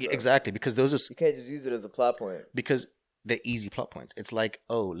about that stuff. Yeah, exactly, because those are, you can't just use it as a plot point, because they're easy plot points. It's like,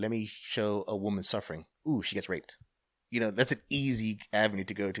 oh, let me show a woman suffering. Ooh, she gets raped. You know, that's an easy avenue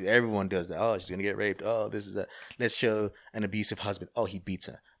to go to. Everyone does that. Oh, she's going to get raped. Oh, this is that. Let's show an abusive husband. Oh, he beats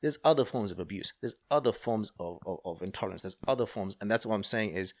her. There's other forms of abuse. There's other forms of intolerance. There's other forms. And that's what I'm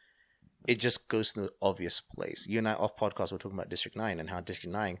saying is, it just goes to the obvious place. You and I off podcast were talking about District 9 and how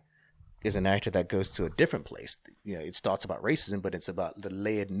District 9 is a narrative that goes to a different place. You know, it starts about racism, but it's about the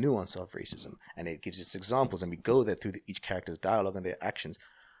layered nuance of racism. And it gives us examples, and we go there through each character's dialogue and their actions.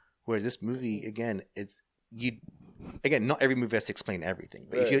 Whereas this movie, again, not every movie has to explain everything.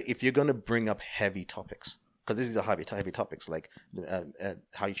 But right. if you're going to bring up heavy topics, because this is a heavy topics, like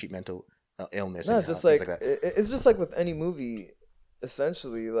how you treat mental illness. No, and just like that. It's just like with any movie,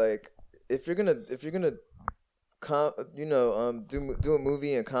 essentially. Like, if you're gonna do a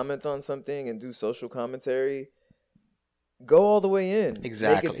movie and comment on something and do social commentary, go all the way in.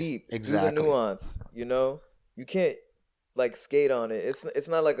 Exactly. Make it deep. Exactly. Do the nuance. You know, you can't like skate on it. It's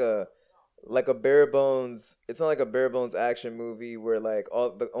not like a bare bones. It's not like a bare bones action movie where like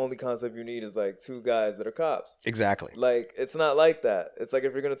all the only concept you need is like two guys that are cops. Exactly. Like it's not like that. It's like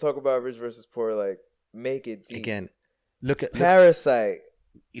if you're gonna talk about rich versus poor, like make it deep. Again, look at Parasite.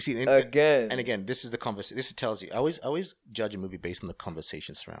 You see, Again, this is the conversation. This tells you. I always judge a movie based on the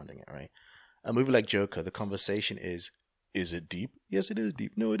conversation surrounding it. Right? A movie like Joker, the conversation is it deep? Yes, it is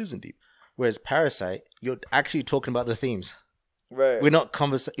deep. No, it isn't deep. Whereas Parasite, you're actually talking about the themes. Right. We're not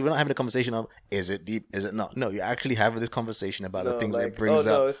having a conversation of is it deep? Is it not? No, you're actually having this conversation about the things that it brings up.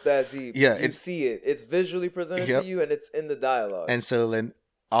 No, it's that deep. Yeah, you see it. It's visually presented to you, and it's in the dialogue. And so then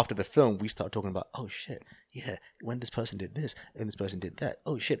after the film, we start talking about, oh shit, yeah, when this person did this and this person did that.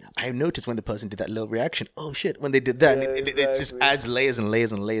 Oh shit, I noticed when the person did that little reaction. Oh shit, when they did that. Yeah, and it just adds layers and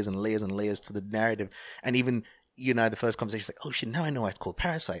layers and layers and layers and layers to the narrative. And even, the first conversation is like, oh shit, now I know why it's called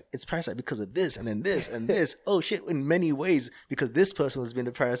Parasite. It's Parasite because of this and then this and this. Oh shit, in many ways, because this person was being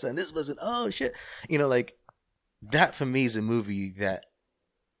a parasite and this person, oh shit. Like that for me is a movie that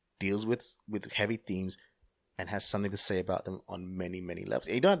deals with heavy themes and has something to say about them on many, many levels.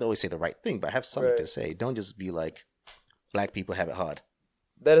 You don't have to always say the right thing, but have something to say. Don't just be like, black people have it hard.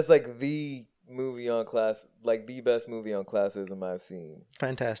 That is like the movie on class, like the best movie on classism I've seen.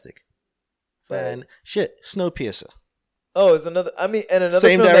 Fantastic. Snowpiercer. Oh, it's another. I mean, and another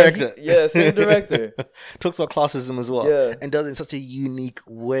same film director. Same director. Talks about classism as well. Yeah. And does it in such a unique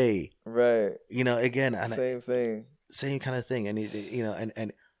way. Right. Again, and same thing. Same kind of thing. And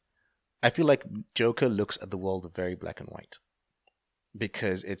and I feel like Joker looks at the world very black and white,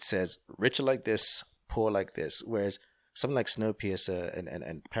 because it says rich are like this, poor like this, whereas something like Snowpiercer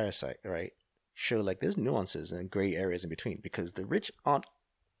and Parasite, right, show like there's nuances and gray areas in between, because the rich aren't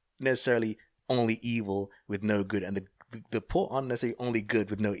necessarily only evil with no good, and the poor aren't necessarily only good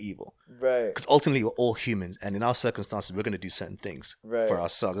with no evil. Right. Because ultimately we're all humans, and in our circumstances we're going to do certain things for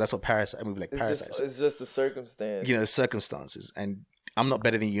ourselves. That's what Parasite, a movie like Parasite. It's just a circumstance. Circumstances, and I'm not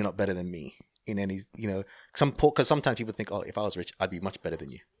better than you, you're not better than me. In any, because sometimes people think, oh, if I was rich, I'd be much better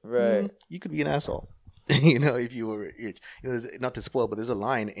than you. Right. You could be an asshole. If you were rich. Not to spoil, but there's a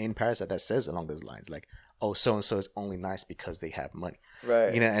line in Parasite that says along those lines, like, oh, so and so is only nice because they have money.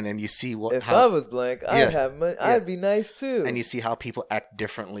 Right. And then you see if I was blank, I'd have money. Yeah. I'd be nice too. And you see how people act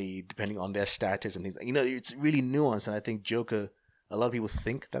differently depending on their status and things. It's really nuanced. And I think Joker, a lot of people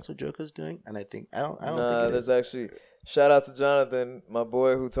think that's what Joker's doing, and I think I don't think it is. There's actually. Shout out to Jonathan, my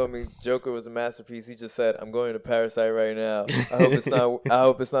boy, who told me Joker was a masterpiece. He just said, "I'm going to Parasite right now. I hope it's not. I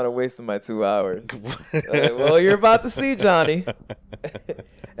hope it's not a waste of my 2 hours." Well, you're about to see, Johnny,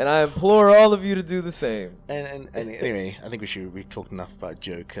 and I implore all of you to do the same. And anyway, I think we've talked enough about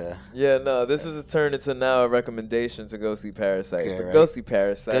Joker. Yeah, no, this is turned into now a recommendation to go see Parasite. Yeah, so right. Go see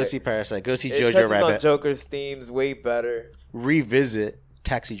Parasite. Go see Parasite. Go see Jojo Rabbit. It touches on Joker's themes way better. Revisit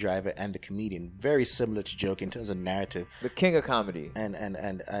Taxi Driver and The Comedian, very similar to Joker in terms of narrative. The king of comedy. And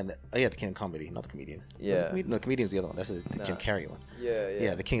The King of Comedy, not The Comedian. Yeah. No, The Comedian's the other one. That's the Jim Carrey one.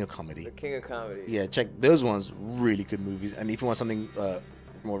 Yeah, The King of Comedy. The King of Comedy. Yeah, check those ones. Really good movies. And if you want something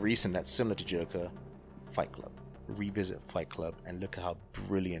more recent that's similar to Joker, Fight Club. Revisit Fight Club and look at how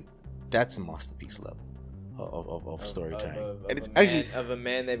brilliant. That's a masterpiece level of storytelling. And it's actually of a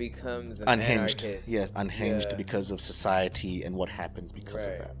man that becomes an unhinged. Anarchist. Yes, unhinged because of society and what happens because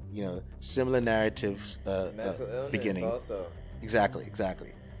of that. Similar narratives beginning. Also.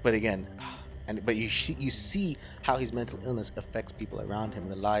 Exactly. But again, but you see how his mental illness affects people around him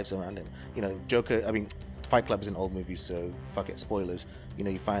and the lives around him. Joker. I mean, Fight Club is an old movie, so fuck it, spoilers.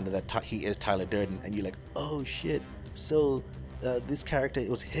 You find that he is Tyler Durden, and you're like, oh shit. So this character, it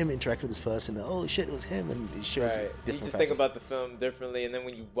was him interacting with this person. Oh shit, it was him, and it shows different You just facets. think about the film differently, and then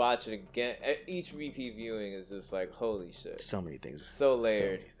when you watch it again, each repeat viewing is just like, holy shit. So many things. So layered. So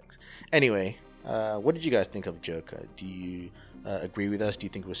many things. Anyway, what did you guys think of Joker? Do you agree with us? Do you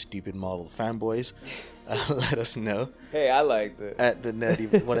think we're stupid Marvel fanboys? Let us know. Hey, I liked it. At the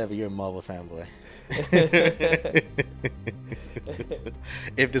nerdy, whatever, you're a Marvel fanboy.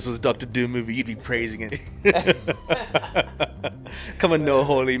 If this was Dr. Doom movie, you'd be praising it. Come on, No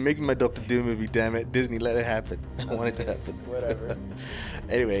Holy, make me my Dr. Doom movie, damn it. Disney, let it happen. I want it to happen. Whatever.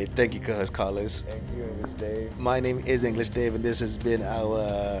 Anyway, thank you, co-host Carlos. Thank you, English Dave. My name is English Dave, and this has been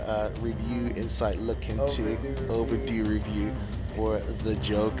our review insight look into overdue review for The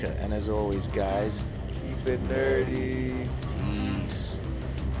Joker. And as always, guys, keep it nerdy.